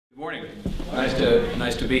Morning.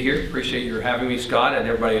 Nice to be here. Appreciate your having me, Scott, and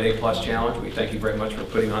everybody at A+ Challenge. We thank you very much for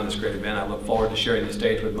putting on this great event. I look forward to sharing the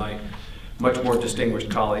stage with my much more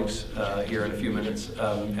distinguished colleagues here in a few minutes.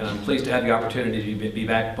 And I'm pleased to have the opportunity to be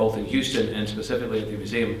back both in Houston and specifically at the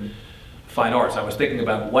Museum of Fine Arts. I was thinking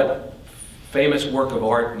about what famous work of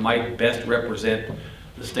art might best represent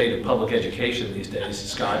the state of public education these days,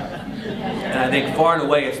 Scott. And I think far and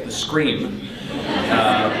away it's the Scream.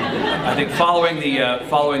 I think following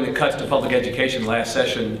the cuts to public education last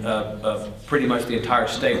session of pretty much the entire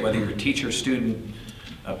state, whether you're a teacher, student,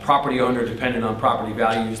 property owner, dependent on property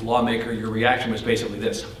values, lawmaker, your reaction was basically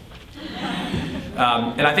this.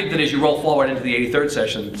 And I think that as you roll forward into the 83rd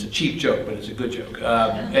session, it's a cheap joke, but it's a good joke.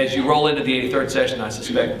 As you roll into the 83rd session, I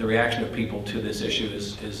suspect the reaction of people to this issue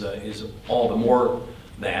is all the more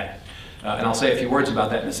that. And I'll say a few words about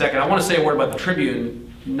that in a second. I want to say a word about the Tribune,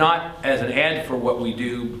 not as an ad for what we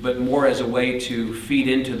do, but more as a way to feed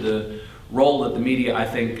into the role that the media, I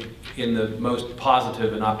think, in the most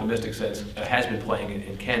positive and optimistic sense, has been playing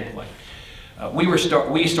and can play. The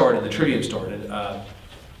Tribune started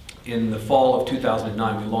in the fall of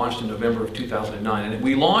 2009. We launched in November of 2009, and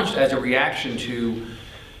we launched as a reaction to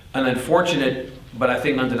an unfortunate but I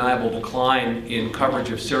think undeniable decline in coverage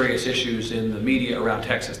of serious issues in the media around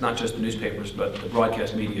Texas, not just the newspapers, but the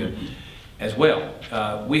broadcast media as well.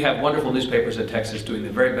 We have wonderful newspapers in Texas doing the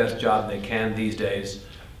very best job they can these days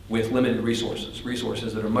with limited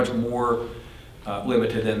resources that are much more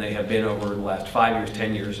limited than they have been over the last 5 years,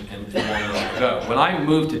 10 years, and longer ago. When I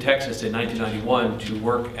moved to Texas in 1991 to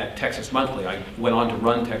work at Texas Monthly, I went on to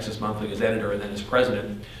run Texas Monthly as editor and then as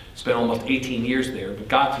president. Spent almost 18 years there, but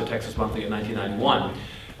got to Texas Monthly in 1991.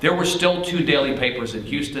 There were still 2 daily papers in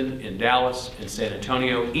Houston, in Dallas, in San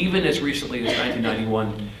Antonio. Even as recently as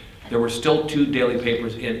 1991, there were still 2 daily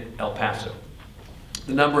papers in El Paso.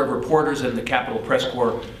 The number of reporters in the Capitol Press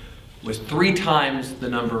Corps was 3 times the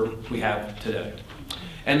number we have today.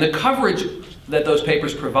 And the coverage that those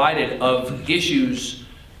papers provided of issues,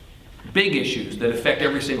 big issues that affect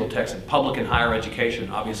every single Texan, public and higher education,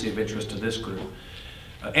 obviously of interest to this group,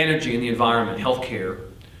 energy and the environment, healthcare,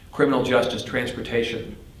 criminal justice,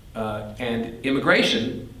 transportation, and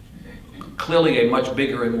immigration, clearly a much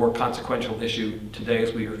bigger and more consequential issue today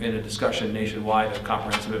as we are in a discussion nationwide of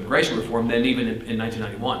comprehensive immigration reform than even in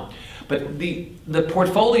 1991. But the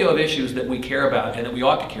portfolio of issues that we care about and that we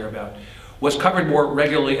ought to care about was covered more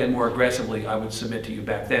regularly and more aggressively, I would submit to you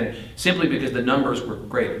back then, simply because the numbers were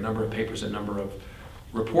greater, number of papers and number of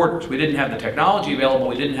reporters. We didn't have the technology available.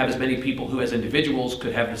 We didn't have as many people who as individuals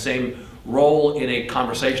could have the same role in a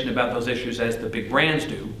conversation about those issues as the big brands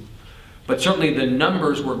do. But certainly the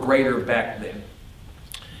numbers were greater back then.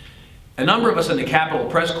 A number of us in the Capitol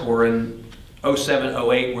Press Corps in 07,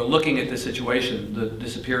 08 were looking at this situation, the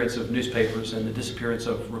disappearance of newspapers and the disappearance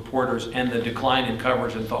of reporters and the decline in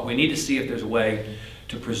coverage, and thought we need to see if there's a way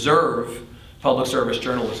to preserve public service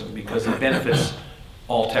journalism because it benefits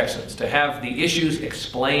all Texans. To have the issues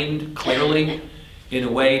explained clearly in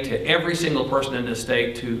a way to every single person in the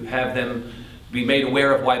state, to have them be made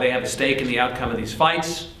aware of why they have a stake in the outcome of these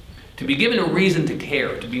fights, to be given a reason to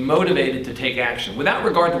care, to be motivated to take action, without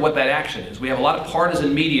regard to what that action is. We have a lot of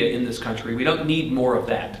partisan media in this country. We don't need more of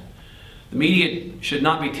that. The media should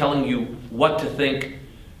not be telling you what to think.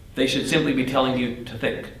 They should simply be telling you to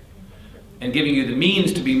think and giving you the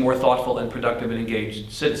means to be more thoughtful and productive and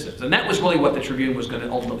engaged citizens. And that was really what the Tribune was going to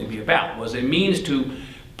ultimately be about, was a means to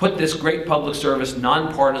put this great public service,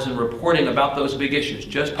 nonpartisan reporting about those big issues,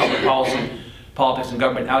 just public policy, politics and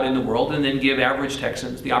government out in the world, and then give average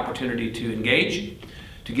Texans the opportunity to engage,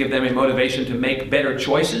 to give them a motivation to make better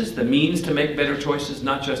choices, the means to make better choices,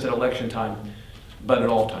 not just at election time, but at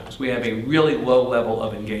all times. We have a really low level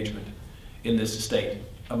of engagement in this state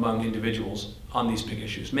among individuals on these big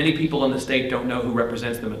issues. Many people in the state don't know who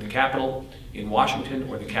represents them at the Capitol in Washington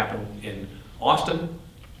or the Capitol in Austin.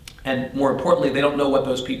 And more importantly, they don't know what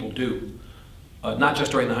those people do. Not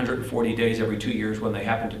just during the 140 days every 2 years when they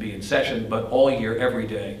happen to be in session, but all year, every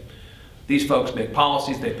day. These folks make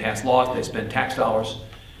policies, they pass laws, they spend tax dollars.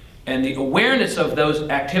 And the awareness of those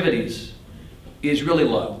activities is really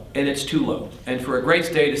low, and it's too low. And for a great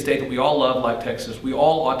state, a state that we all love like Texas, we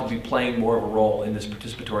all ought to be playing more of a role in this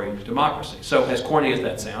participatory democracy. So as corny as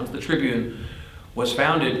that sounds, the Tribune was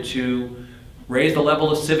founded to raise the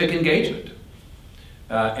level of civic engagement.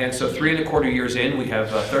 And so 3¼ years in, we have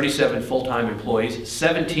 37 full-time employees,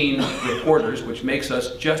 17 reporters, which makes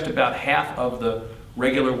us just about half of the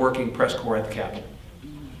regular working press corps at the Capitol,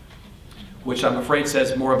 which I'm afraid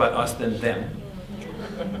says more about us than them.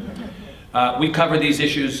 We cover these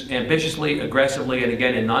issues ambitiously, aggressively, and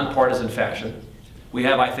again in nonpartisan fashion. We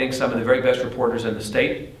have, I think, some of the very best reporters in the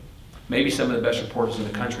state. maybe some of the best reporters in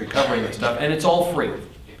the country covering this stuff, and it's all free.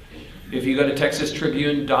 If you go to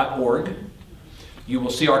texastribune.org, you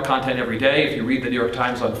will see our content every day. If you read the New York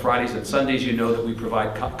Times on Fridays and Sundays, you know that we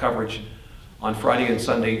provide coverage on Friday and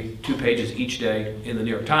Sunday, 2 pages each day in the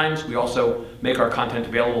New York Times. We also make our content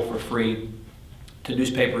available for free to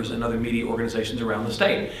newspapers and other media organizations around the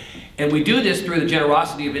state. And we do this through the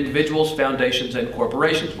generosity of individuals, foundations, and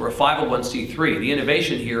corporations. We're a 501c3. The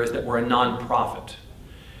innovation here is that we're a nonprofit.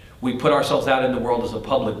 We put ourselves out in the world as a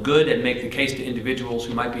public good and make the case to individuals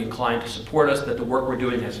who might be inclined to support us that the work we're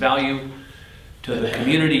doing has value to the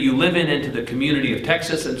community you live in and to the community of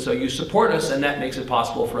Texas, and so you support us, and that makes it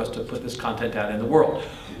possible for us to put this content out in the world.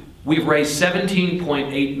 We've raised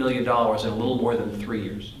 $17.8 million in a little more than 3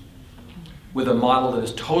 years with a model that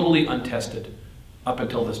is totally untested up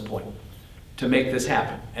until this point to make this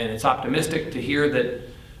happen. And it's optimistic to hear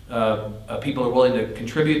that people are willing to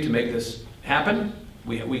contribute to make this happen.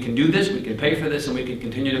 We can do this, we can pay for this, and we can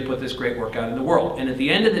continue to put this great work out in the world. And at the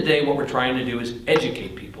end of the day, what we're trying to do is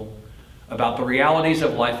educate people about the realities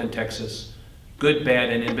of life in Texas, good, bad,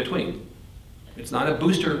 and in between. It's not a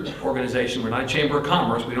booster organization, we're not a chamber of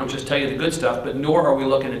commerce, we don't just tell you the good stuff, but nor are we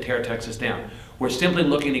looking to tear Texas down. We're simply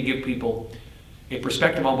looking to give people a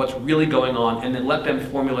perspective on what's really going on and then let them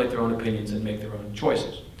formulate their own opinions and make their own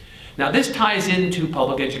choices. Now this ties into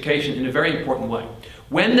public education in a very important way.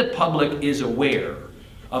 When the public is aware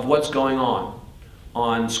of what's going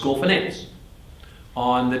on school finance,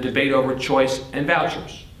 on the debate over choice and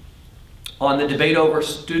vouchers, on the debate over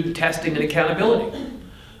student testing and accountability,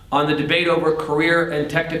 on the debate over career and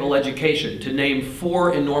technical education, to name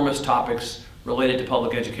 4 enormous topics related to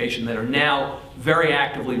public education that are now very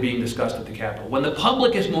actively being discussed at the Capitol. When the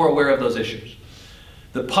public is more aware of those issues,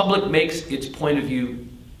 the public makes its point of view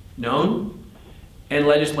known, and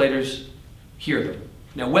legislators hear them.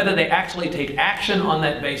 Now, whether they actually take action on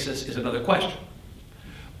that basis is another question.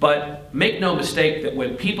 But make no mistake that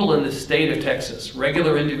when people in the state of Texas,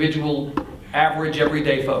 regular, individual, average,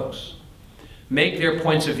 everyday folks, make their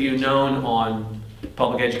points of view known on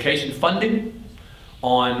public education funding,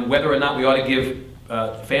 on whether or not we ought to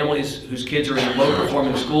give families whose kids are in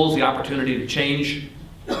low-performing schools the opportunity to change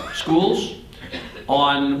schools,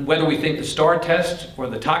 on whether we think the STAR test or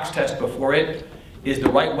the TOX test before it is the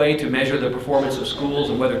right way to measure the performance of schools,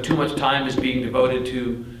 and whether too much time is being devoted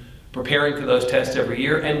to preparing for those tests every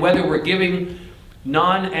year, and whether we're giving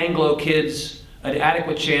non-Anglo kids an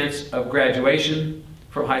adequate chance of graduation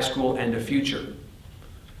from high school and a future.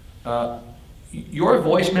 Your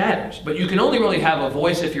voice matters, but you can only really have a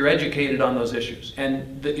voice if you're educated on those issues.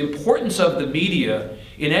 And the importance of the media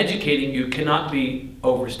in educating you cannot be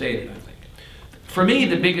overstated, I think. For me,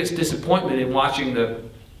 the biggest disappointment in watching the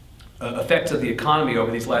effects of the economy over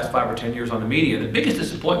these last 5 or 10 years on the media, the biggest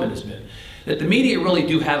disappointment has been that the media really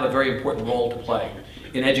do have a very important role to play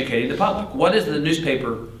in educating the public. What is the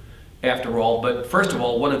newspaper, after all, but first of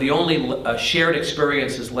all, one of the only shared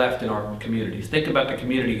experiences left in our communities? Think about the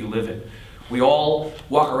community you live in. We all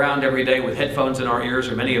walk around every day with headphones in our ears,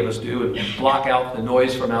 or many of us do, and block out the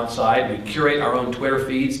noise from outside. We curate our own Twitter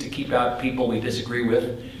feeds to keep out people we disagree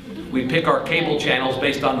with. We pick our cable channels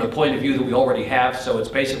based on the point of view that we already have, so it's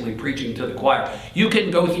basically preaching to the choir. You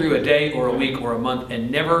can go through a day or a week or a month and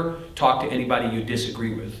never talk to anybody you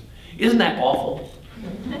disagree with. Isn't that awful?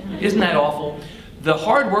 Isn't that awful? The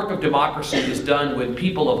hard work of democracy is done when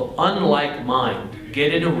people of unlike mind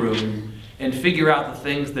get in a room and figure out the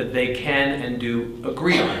things that they can and do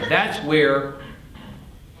agree on. That's where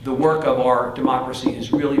the work of our democracy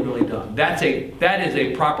is really, really done. That is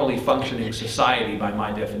a properly functioning society by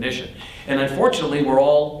my definition. And unfortunately, we're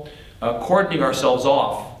all cordoning ourselves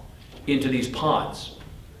off into these pods.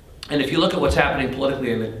 And if you look at what's happening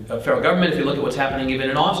politically in the federal government, if you look at what's happening even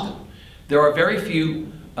in Austin, there are very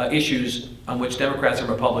few issues on which Democrats and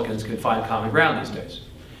Republicans can find common ground these days.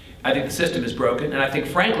 I think the system is broken, and I think,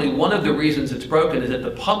 frankly, one of the reasons it's broken is that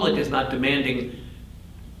the public is not demanding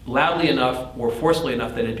loudly enough or forcefully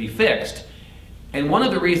enough that it be fixed. And one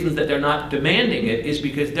of the reasons that they're not demanding it is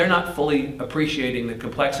because they're not fully appreciating the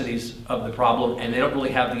complexities of the problem, and they don't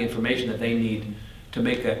really have the information that they need to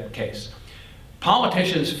make that case.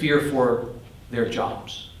 Politicians fear for their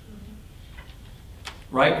jobs,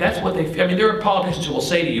 right? That's what they fear. I mean, there are politicians who will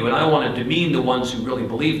say to you, and I don't want to demean the ones who really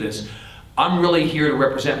believe this, I'm really here to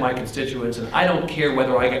represent my constituents, and I don't care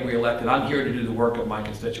whether I get reelected. I'm here to do the work of my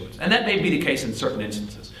constituents. And that may be the case in certain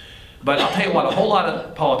instances. But I'll tell you what, a whole lot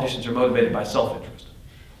of politicians are motivated by self-interest.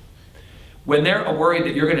 When they're worried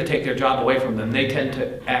that you're going to take their job away from them, they tend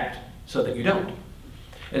to act so that you don't.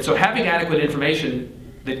 And so having adequate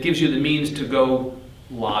information that gives you the means to go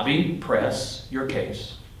lobby, press your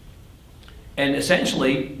case, and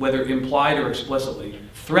essentially, whether implied or explicitly,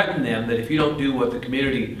 threaten them that if you don't do what the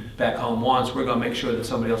community back home wants, we're going to make sure that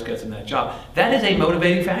somebody else gets in that job. That is a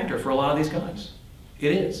motivating factor for a lot of these guys.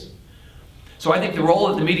 It is. So I think the role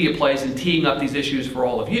that the media plays in teeing up these issues for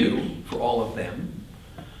all of you, for all of them,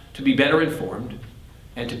 to be better informed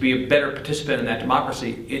and to be a better participant in that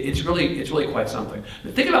democracy, it's really quite something.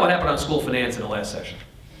 Think about what happened on school finance in the last session.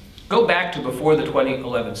 Go back to before the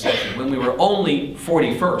 2011 session, when we were only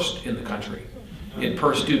 41st in the country in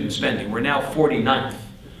per student spending. We're now 49th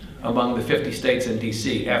among the 50 states in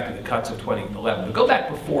DC after the cuts of 2011. But go back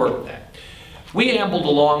before that. We ambled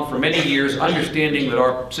along for many years understanding that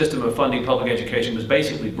our system of funding public education was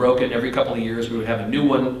basically broken. Every couple of years we would have a new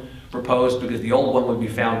one proposed because the old one would be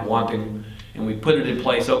found wanting, and we put it in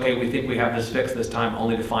place. Okay, we think we have this fixed this time,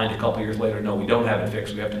 only to find a couple of years later, no, we don't have it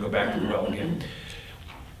fixed. We have to go back to the well again.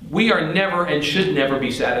 We are never and should never be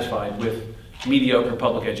satisfied with mediocre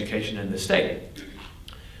public education in this state.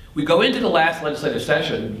 We go into the last legislative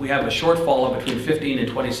session, we have a shortfall of between $15 and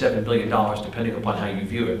 $27 billion, depending upon how you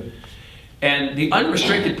view it. And the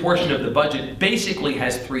unrestricted portion of the budget basically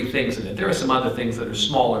has three things in it. There are some other things that are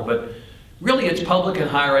smaller, but really it's public and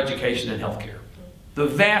higher education and healthcare. The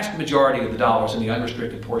vast majority of the dollars in the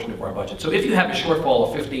unrestricted portion of our budget. So if you have a shortfall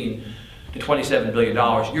of $15 to $27 billion,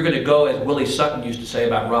 you're going to go, as Willie Sutton used to say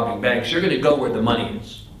about robbing banks, you're going to go where the money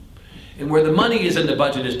is. And where the money is in the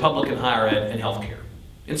budget is public and higher ed and healthcare.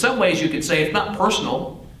 In some ways you could say it's not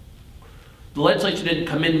personal. The legislature didn't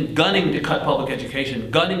come in gunning to cut public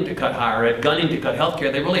education, gunning to cut higher ed, gunning to cut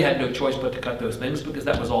healthcare. They really had no choice but to cut those things because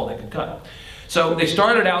that was all they could cut. So they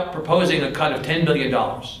started out proposing a cut of $10 billion.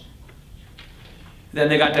 Then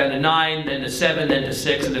they got down to 9, then to 7, then to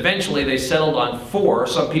 6, and eventually they settled on 4.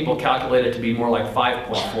 Some people calculate it to be more like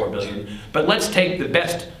 $5.4 billion. But let's take the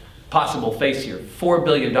best possible face here, $4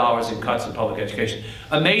 billion in cuts in public education.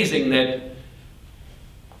 Amazing that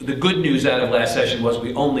the good news out of last session was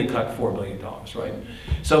we only cut $4 billion, right?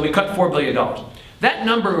 So we cut $4 billion. That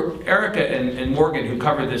number, Erica and Morgan, who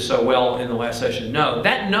covered this so well in the last session, know,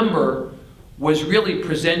 that number was really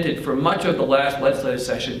presented for much of the last legislative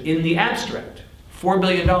session in the abstract. $4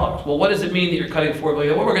 billion. Well, what does it mean that you're cutting $4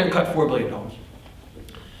 billion? Well, we're going to cut $4 billion.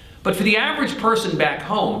 But for the average person back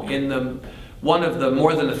home in one of the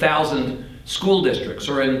more than 1,000 school districts,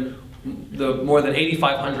 or in the more than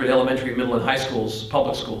 8,500 elementary, middle, and high schools,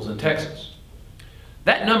 public schools in Texas,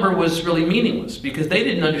 that number was really meaningless because they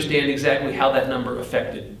didn't understand exactly how that number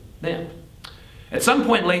affected them. At some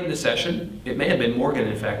point late in the session, it may have been Morgan,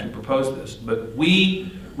 in fact, who proposed this, but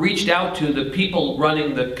we reached out to the people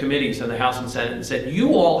running the committees in the House and Senate and said,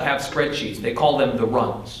 you all have spreadsheets, they call them the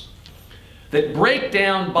runs, that break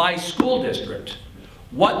down by school district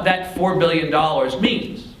what that $4 billion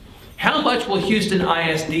means. How much will Houston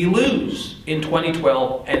ISD lose in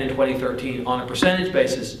 2012 and in 2013 on a percentage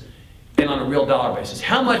basis and on a real dollar basis?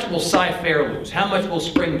 How much will Cy-Fair lose? How much will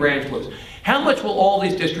Spring Branch lose? How much will all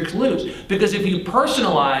these districts lose? Because if you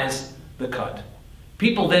personalize the cut,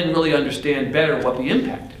 people then really understand better what the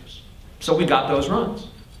impact is. So we got those runs.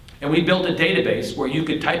 And we built a database where you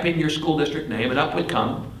could type in your school district name and up would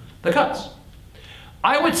come the cuts.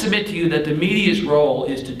 I would submit to you that the media's role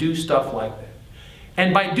is to do stuff like that.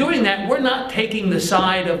 And by doing that, we're not taking the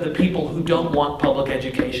side of the people who don't want public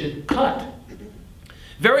education cut.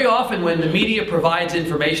 Very often when the media provides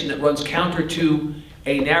information that runs counter to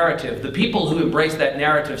a narrative, the people who embrace that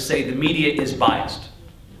narrative say the media is biased.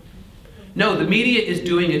 No, the media is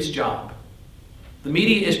doing its job. The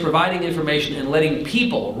media is providing information and letting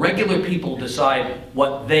people, regular people, decide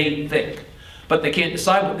what they think. But they can't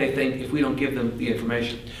decide what they think if we don't give them the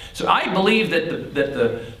information. So I believe that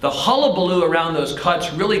the hullabaloo around those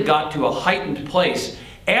cuts really got to a heightened place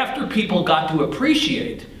after people got to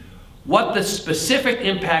appreciate what the specific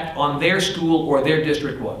impact on their school or their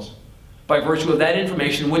district was, by virtue of that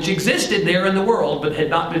information which existed there in the world but had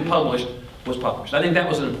not been published, was published. I think that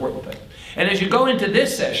was an important thing. And as you go into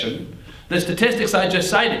this session, the statistics I just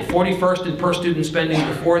cited, 41st in per student spending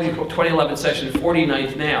before the 2011 session,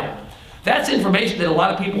 49th now. That's information that a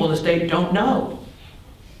lot of people in the state don't know.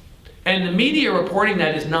 And the media reporting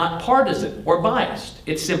that is not partisan or biased.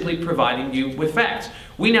 It's simply providing you with facts.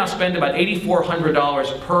 We now spend about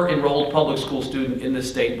 $8,400 per enrolled public school student in this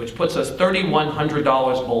state, which puts us $3,100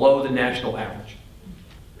 below the national average.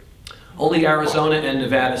 Only Arizona and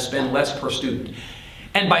Nevada spend less per student.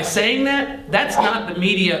 And by saying that, that's not the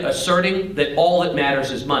media asserting that all that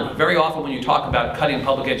matters is money. Very often when you talk about cutting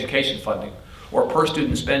public education funding or per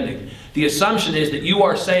student spending, the assumption is that you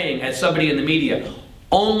are saying, as somebody in the media,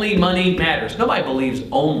 only money matters. Nobody believes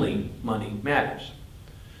only money matters.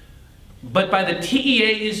 But by the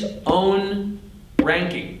TEA's own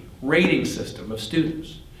ranking, rating system of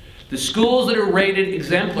students. The schools that are rated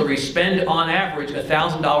exemplary spend on average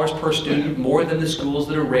 $1,000 per student more than the schools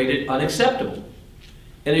that are rated unacceptable.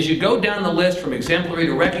 And as you go down the list from exemplary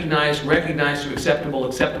to recognized, recognized to acceptable,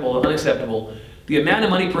 acceptable, and unacceptable, the amount of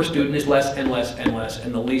money per student is less and less and less,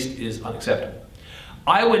 and the least is unacceptable.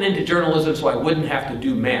 I went into journalism so I wouldn't have to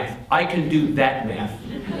do math. I can do that math.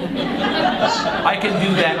 I can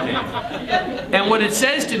do that math. And what it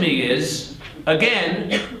says to me is,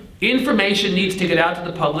 again, information needs to get out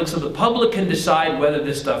to the public so the public can decide whether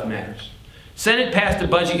this stuff matters. Senate passed a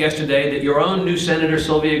budget yesterday that your own new Senator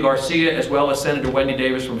Sylvia Garcia, as well as Senator Wendy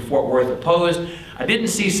Davis from Fort Worth, opposed. I didn't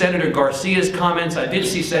see Senator Garcia's comments. I did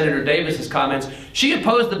see Senator Davis's comments. She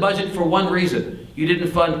opposed the budget for one reason: you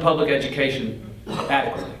didn't fund public education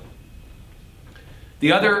adequately.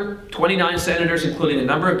 The other 29 senators, including a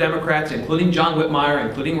number of Democrats, including John Whitmire,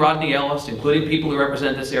 including Rodney Ellis, including people who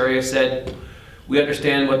represent this area, said, we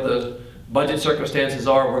understand what the budget circumstances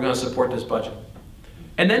are, we're going to support this budget.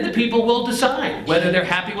 And then the people will decide whether they're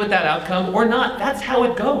happy with that outcome or not. That's how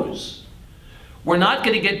it goes. We're not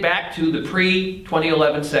going to get back to the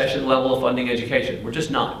pre-2011 session level of funding education. We're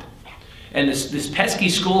just not. And this pesky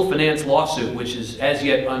school finance lawsuit, which is as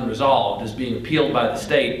yet unresolved, is being appealed by the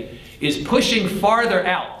state, is pushing farther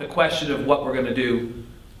out the question of what we're going to do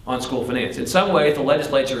on school finance. In some ways, the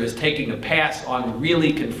legislature is taking a pass on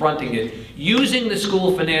really confronting it, using the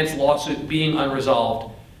school finance lawsuit being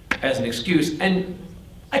unresolved as an excuse. And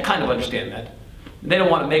I kind of understand that. They don't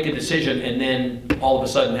want to make a decision and then all of a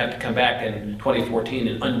sudden have to come back in 2014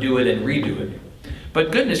 and undo it and redo it.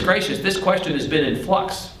 But goodness gracious, this question has been in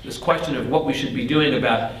flux. This question of what we should be doing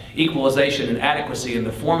about equalization and adequacy and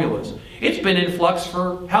the formulas. It's been in flux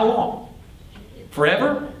for how long?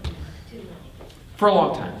 Forever? For a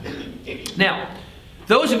long time. Now,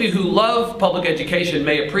 those of you who love public education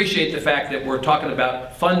may appreciate the fact that we're talking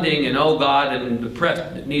about funding and oh God, and the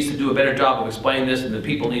press needs to do a better job of explaining this and the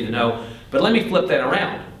people need to know. But let me flip that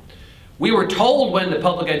around. We were told when the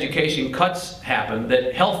public education cuts happened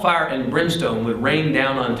that hellfire and brimstone would rain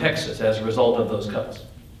down on Texas as a result of those cuts.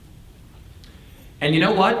 And you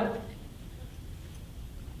know what?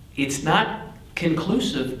 It's not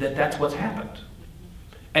conclusive that that's what's happened.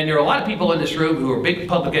 And there are a lot of people in this room who are big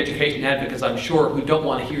public education advocates, I'm sure, who don't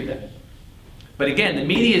want to hear that. But again, the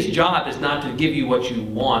media's job is not to give you what you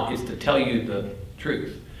want, it's to tell you the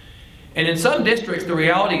truth. And in some districts, the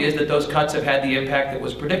reality is that those cuts have had the impact that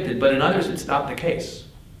was predicted, but in others, it's not the case.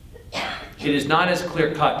 It is not as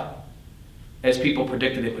clear-cut as people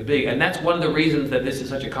predicted it would be. And that's one of the reasons that this is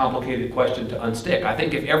such a complicated question to unstick. I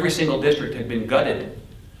think if every single district had been gutted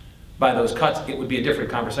by those cuts, it would be a different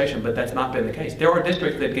conversation, but that's not been the case. There are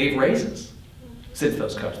districts that gave raises since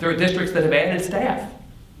those cuts. There are districts that have added staff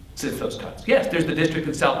since those cuts. Yes, there's the district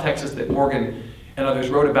in South Texas that Morgan and others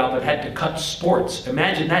wrote about that had to cut sports.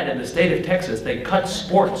 Imagine that in the state of Texas, they cut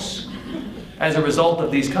sports as a result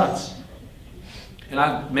of these cuts. And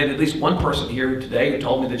I've met at least one person here today who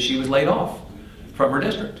told me that she was laid off from her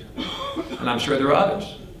district. And I'm sure there are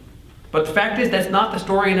others. But the fact is, that's not the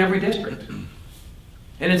story in every district.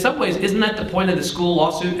 And in some ways, isn't that the point of the school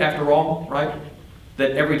lawsuit after all, right?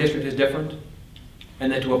 That every district is different?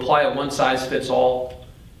 And that to apply a one-size-fits-all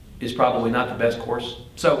is probably not the best course.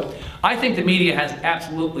 So I think the media has an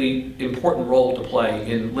absolutely important role to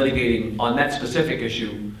play in litigating on that specific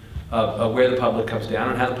issue of where the public comes down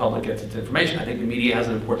and how the public gets its information. I think the media has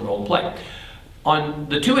an important role to play. On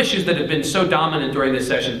the two issues that have been so dominant during this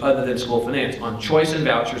session other than school finance, on choice and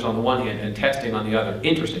vouchers on the one hand and testing on the other,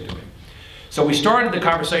 interesting to me. So we started the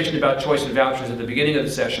conversation about choice and vouchers at the beginning of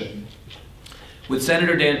the session with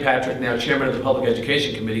Senator Dan Patrick, now chairman of the Public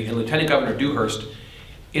Education Committee, and Lieutenant Governor Dewhurst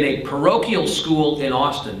in a parochial school in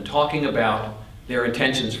Austin talking about their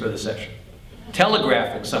intentions for the session.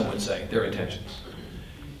 Telegraphing, some would say, their intentions.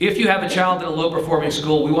 If you have a child in a low-performing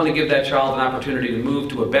school, we want to give that child an opportunity to move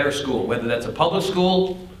to a better school, whether that's a public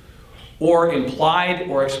school or implied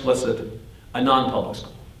or explicit, a non-public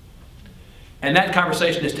school. And that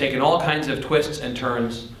conversation has taken all kinds of twists and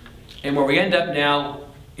turns, and where we end up now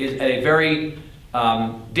is at a very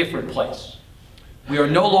different place. We are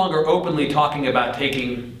no longer openly talking about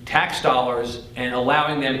taking tax dollars and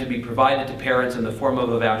allowing them to be provided to parents in the form of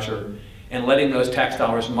a voucher and letting those tax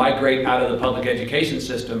dollars migrate out of the public education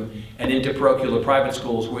system and into parochial or private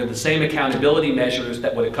schools where the same accountability measures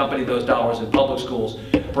that would accompany those dollars in public schools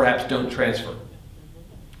perhaps don't transfer.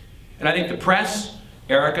 And I think the press,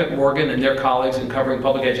 Erica, Morgan, and their colleagues in covering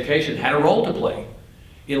public education had a role to play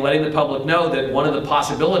in letting the public know that one of the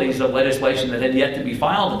possibilities of legislation that had yet to be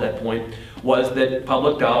filed at that point was that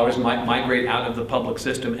public dollars might migrate out of the public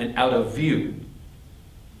system and out of view.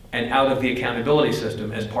 and out of the accountability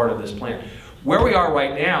system as part of this plan. Where we are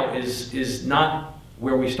right now is not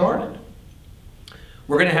where we started.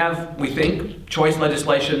 We're going to have, we think, choice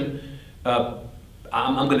legislation.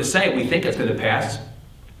 I'm going to say we think it's going to pass.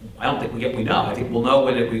 I don't think we know. I think we'll know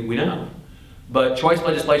when we know. But choice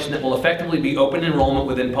legislation that will effectively be open enrollment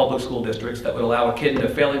within public school districts, that would allow a kid in a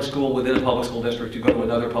failing school within a public school district to go to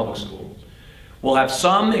another public school. We'll have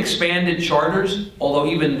some expanded charters, although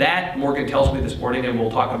even that, Morgan tells me this morning, and we'll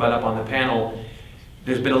talk about up on the panel,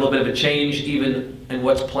 there's been a little bit of a change even in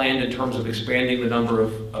what's planned in terms of expanding the number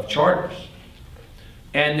of charters.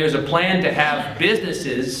 And there's a plan to have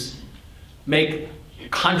businesses make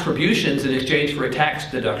contributions in exchange for a tax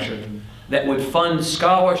deduction that would fund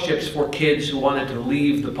scholarships for kids who wanted to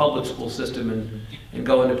leave the public school system and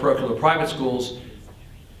go into parochial or private schools.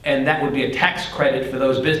 And that would be a tax credit for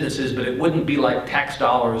those businesses, but it wouldn't be like tax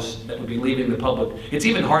dollars that would be leaving the public. It's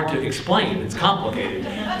even hard to explain. It's complicated.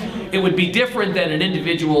 It would be different than an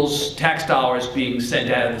individual's tax dollars being sent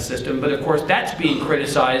out of the system, but of course that's being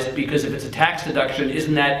criticized because if it's a tax deduction,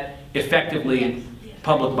 isn't that effectively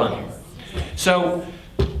public money? So,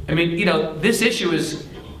 I mean, you know, this issue is,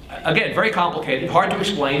 again, very complicated, hard to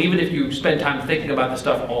explain, even if you spend time thinking about the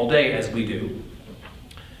stuff all day, as we do.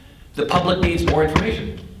 The public needs more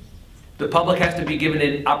information. The public has to be given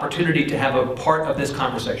an opportunity to have a part of this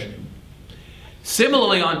conversation.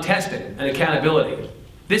 Similarly on testing and accountability.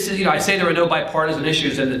 This is, you know, I say there are no bipartisan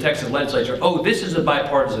issues in the Texas legislature. Oh, this is a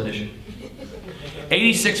bipartisan issue.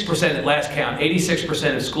 86% at last count,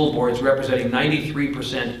 86% of school boards representing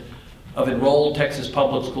 93% of enrolled Texas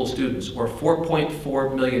public school students, or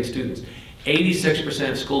 4.4 million students.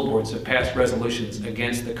 86% of school boards have passed resolutions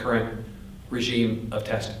against the current regime of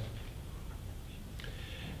testing.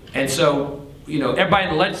 And so, you know, everybody in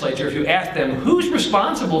the legislature, if you ask them who's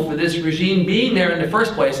responsible for this regime being there in the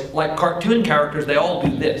first place, like cartoon characters, they all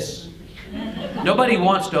do this. Nobody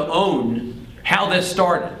wants to own how this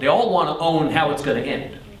started. They all want to own how it's going to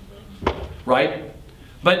end, right?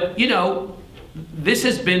 But, you know, this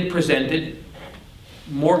has been presented,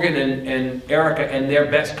 Morgan and Erica and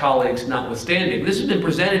their best colleagues notwithstanding, this has been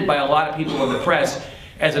presented by a lot of people in the press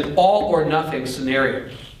as an all or nothing scenario.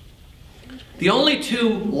 The only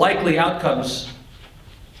two likely outcomes,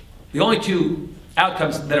 the only two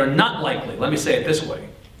outcomes that are not likely, let me say it this way,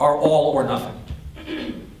 are all or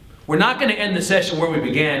nothing. We're not going to end the session where we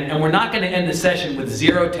began, and we're not going to end the session with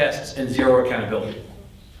 0 tests and 0 accountability.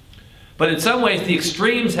 But in some ways, the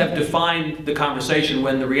extremes have defined the conversation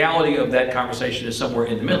when the reality of that conversation is somewhere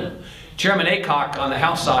in the middle. Chairman Aycock on the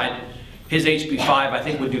House side, his HB 5, I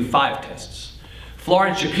think, would do 5 tests.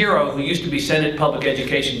 Florence Shapiro, who used to be Senate Public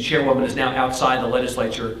Education Chairwoman, is now outside the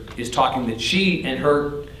legislature, is talking that she and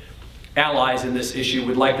her allies in this issue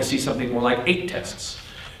would like to see something more like 8 tests.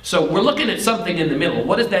 So we're looking at something in the middle.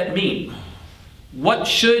 What does that mean? What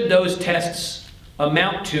should those tests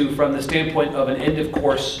amount to from the standpoint of an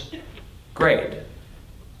end-of-course grade?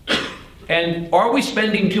 And are we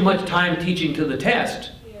spending too much time teaching to the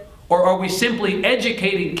test? Or are we simply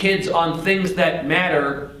educating kids on things that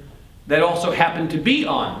matter that also happen to be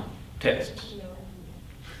on tests?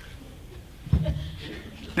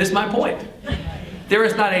 This is my point. There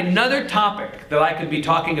is not another topic that I could be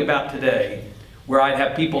talking about today where I'd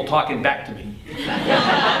have people talking back to me. And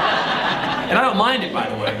I don't mind it, by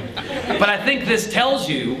the way. But I think this tells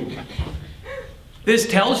you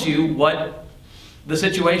what the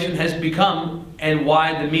situation has become and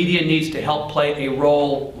why the media needs to help play a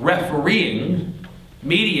role refereeing,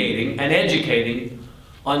 mediating, and educating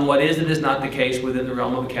on what is and is not the case within the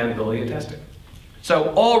realm of accountability and testing.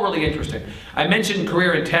 So all really interesting. I mentioned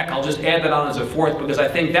career in tech. I'll just add that on as a fourth because I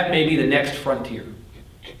think that may be the next frontier.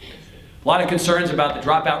 A lot of concerns about the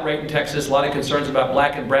dropout rate in Texas, a lot of concerns about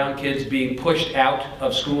black and brown kids being pushed out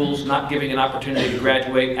of schools, not giving an opportunity to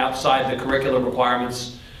graduate outside the curriculum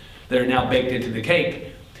requirements that are now baked into the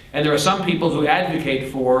cake. And there are some people who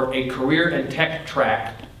advocate for a career and tech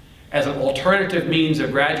track as an alternative means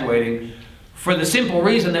of graduating for the simple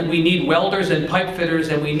reason that we need welders and pipe fitters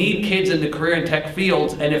and we need kids in the career and tech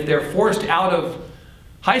fields, and if they're forced out of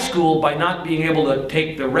high school by not being able to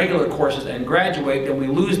take the regular courses and graduate, then we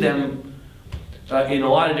lose them in a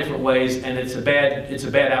lot of different ways, and it's a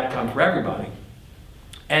bad outcome for everybody.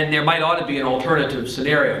 And there might ought to be an alternative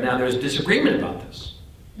scenario. Now there's disagreement about this.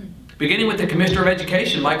 Beginning with the Commissioner of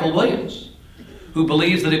Education, Michael Williams, who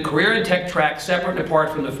believes that a career and tech track separate and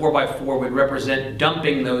apart from the 4x4 would represent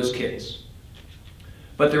dumping those kids.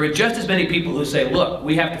 But there are just as many people who say, look,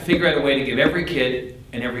 we have to figure out a way to give every kid,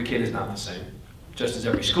 and every kid is not the same, just as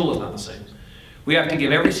every school is not the same. We have to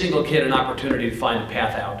give every single kid an opportunity to find a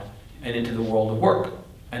path out and into the world of work.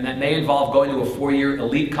 And that may involve going to a 4-year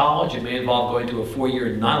elite college. It may involve going to a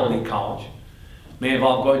 4-year non-elite college. It may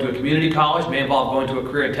involve going to a community college. It may involve going to a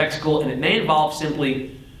career and tech school. And it may involve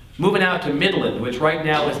simply moving out to Midland, which right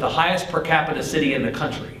now is the highest per capita city in the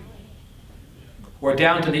country. Or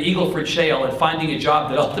down to the Eagleford Shale and finding a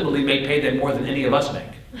job that ultimately may pay them more than any of us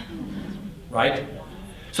make. Right?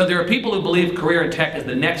 So there are people who believe career and tech is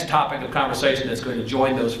the next topic of conversation that's going to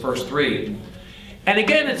join those first three. And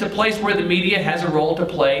again, it's a place where the media has a role to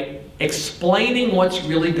play explaining what's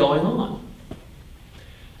really going on.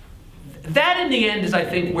 That, in the end, is, I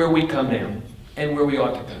think, where we come down and where we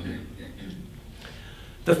ought to come down.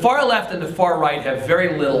 The far left and the far right have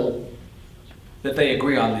very little that they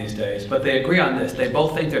agree on these days, but they agree on this. They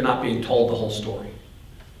both think they're not being told the whole story.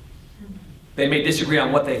 They may disagree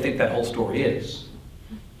on what they think that whole story is,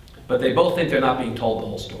 but they both think they're not being told the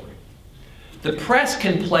whole story. The press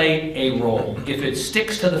can play a role if it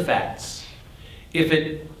sticks to the facts, if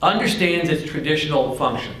it understands its traditional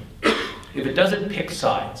function, if it doesn't pick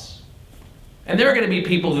sides. And there are going to be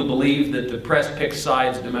people who believe that the press picks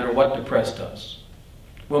sides no matter what the press does.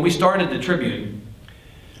 When we started the Tribune,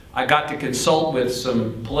 I got to consult with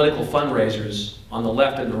some political fundraisers on the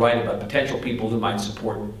left and the right about potential people who might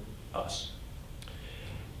support us.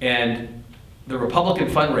 And the Republican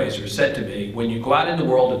fundraisers said to me, when you go out in the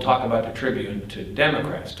world and talk about the Tribune to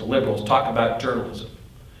Democrats, to liberals, talk about journalism.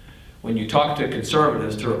 When you talk to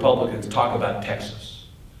conservatives, to Republicans, talk about Texas.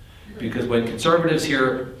 Because when conservatives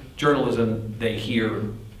hear journalism, they hear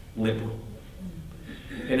liberal.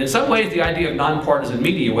 And in some ways, the idea of nonpartisan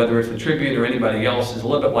media, whether it's the Tribune or anybody else, is a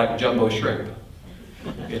little bit like jumbo shrimp.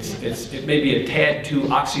 It may be a tad too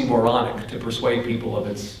oxymoronic to persuade people of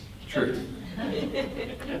its truth.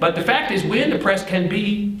 But the fact is, we in the press can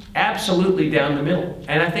be absolutely down the middle,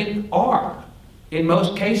 and I think are, in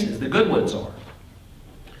most cases. The good ones are.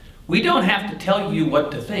 We don't have to tell you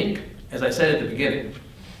what to think, as I said at the beginning.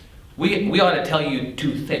 We ought to tell you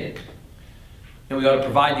to think, and we ought to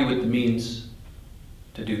provide you with the means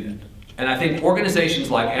to do that. And I think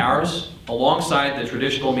organizations like ours, alongside the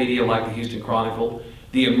traditional media like the Houston Chronicle,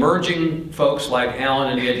 the emerging folks like Alan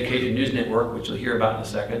and the Education News Network, which you'll hear about in a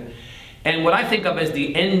second, and what I think of as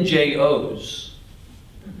the NJOs,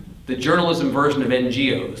 the journalism version of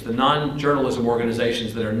NGOs, the non-journalism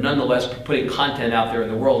organizations that are nonetheless putting content out there in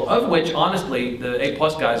the world, of which, honestly, the A+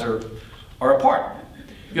 guys are a part.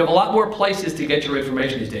 You have a lot more places to get your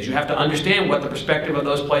information these days. You have to understand what the perspective of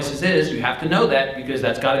those places is. You have to know that, because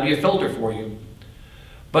that's got to be a filter for you.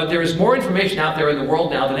 But there is more information out there in the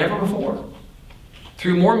world now than ever before.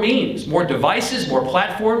 Through more means, more devices, more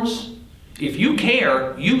platforms. If you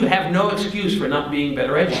care, you have no excuse for not being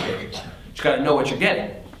better educated. You've got to know what you're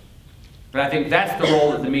getting. And I think that's the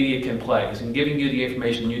role that the media can play, is in giving you the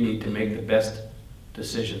information you need to make the best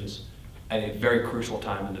decisions at a very crucial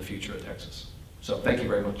time in the future of Texas. So thank you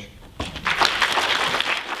very much.